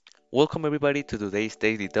Welcome everybody to today's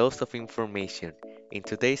daily dose of information. In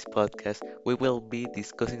today's podcast, we will be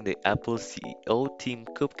discussing the Apple CEO Tim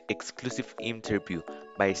Cook exclusive interview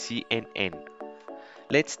by CNN.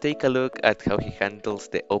 Let's take a look at how he handles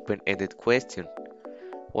the open-ended question.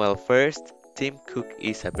 Well, first, Tim Cook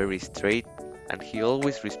is a very straight and he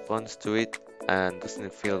always responds to it and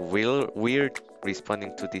doesn't feel weird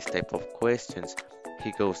responding to this type of questions.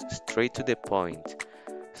 He goes straight to the point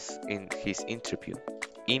in his interview.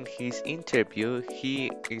 In his interview,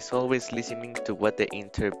 he is always listening to what the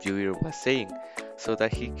interviewer was saying so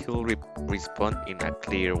that he could respond in a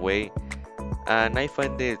clear way. And I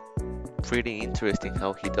find it pretty interesting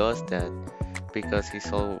how he does that because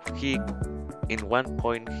he in one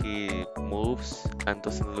point he moves and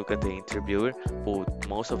doesn't look at the interviewer, but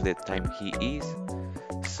most of the time he is.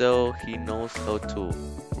 So he knows how to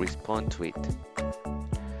respond to it.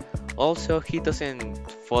 Also, he doesn't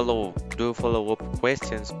do follow-up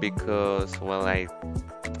questions because, well,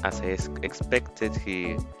 as I expected,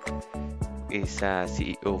 he is a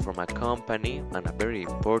CEO from a company and a very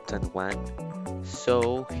important one.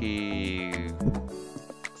 So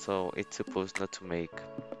so it's supposed not to make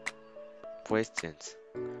questions.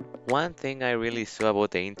 One thing I really saw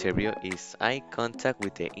about the interview is eye contact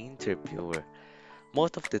with the interviewer.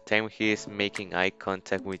 Most of the time he is making eye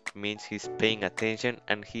contact, which means he's paying attention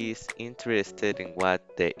and he is interested in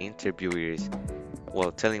what the interviewer is,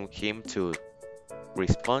 well, telling him to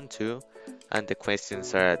respond to and the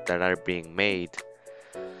questions that are being made.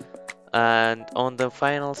 And on the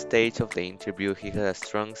final stage of the interview, he has a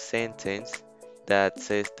strong sentence that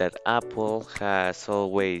says that Apple has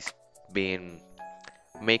always been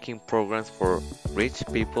making programs for rich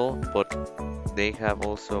people, but they have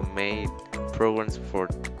also made programs for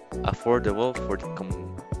affordable for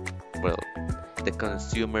well, the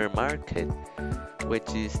consumer market, which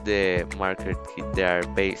is the market they are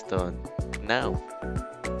based on now.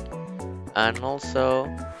 And also,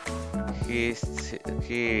 he's,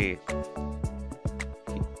 he,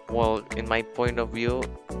 well, in my point of view,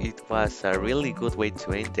 it was a really good way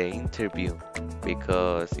to end the interview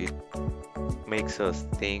because it makes us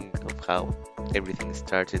think of how everything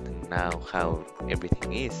started and now how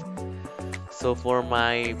everything is. So for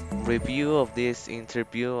my review of this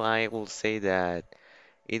interview, I will say that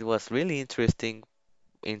it was really interesting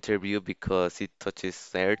interview because it touches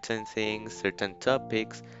certain things, certain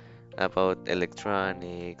topics about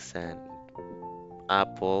electronics and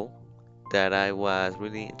Apple that I was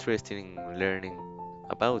really interested in learning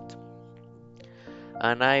about.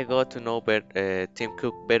 And I got to know Tim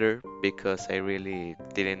Cook better because I really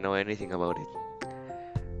didn't know anything about it.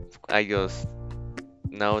 I just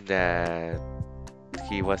know that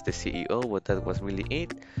he was the CEO, but that was really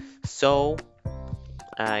it. So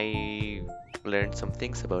I learned some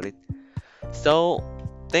things about it. So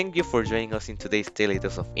thank you for joining us in today's daily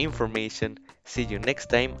dose of information. See you next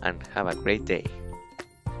time and have a great day.